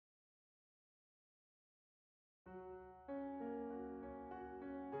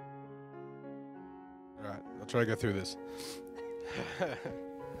try to get through this. Kat,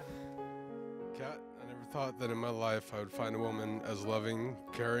 I never thought that in my life I would find a woman as loving,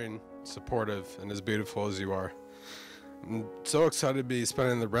 caring, supportive, and as beautiful as you are. I'm so excited to be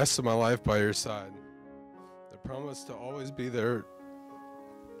spending the rest of my life by your side. I promise to always be there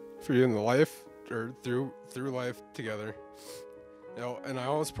for you in the life, or through life together. You know, and I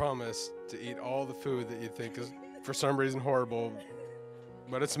always promise to eat all the food that you think is for some reason horrible,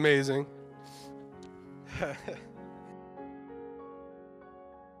 but it's amazing.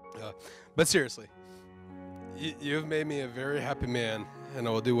 But seriously, you've made me a very happy man, and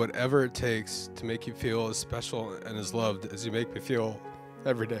I will do whatever it takes to make you feel as special and as loved as you make me feel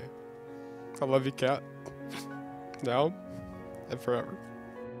every day. I love you, Kat. Now and forever.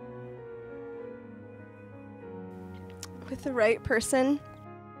 With the right person,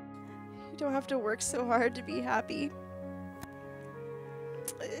 you don't have to work so hard to be happy.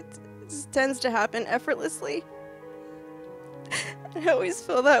 It just tends to happen effortlessly. I always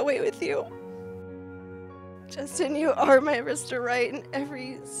feel that way with you. Justin, you are my Mr. Right in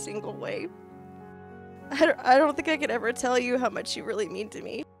every single way. I don't think I could ever tell you how much you really mean to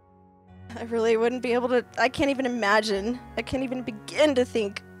me. I really wouldn't be able to, I can't even imagine, I can't even begin to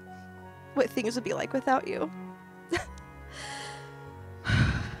think what things would be like without you.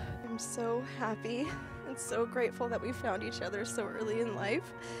 I'm so happy and so grateful that we found each other so early in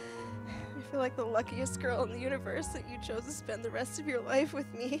life. I feel like the luckiest girl in the universe that you chose to spend the rest of your life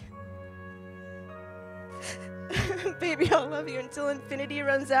with me. Baby, I'll love you until infinity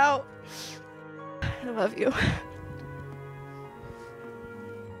runs out. I love you.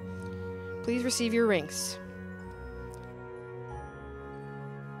 Please receive your rings.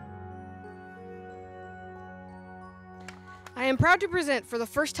 I am proud to present for the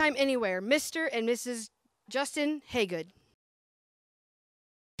first time anywhere, Mr. and Mrs. Justin Hagood.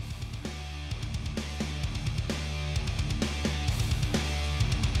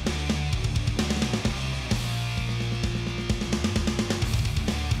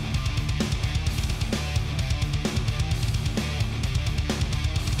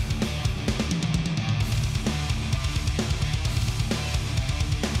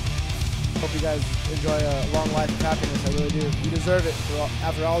 Hope you guys enjoy a long life of happiness. I really do. You deserve it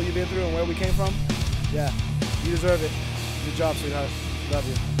after all you've been through and where we came from. Yeah, you deserve it. Good job, sweetheart. Love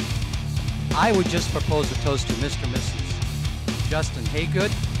you. I would just propose a toast to Mr. and Mrs. Justin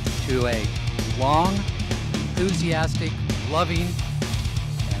Hagood to a long, enthusiastic, loving,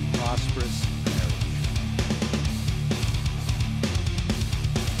 and prosperous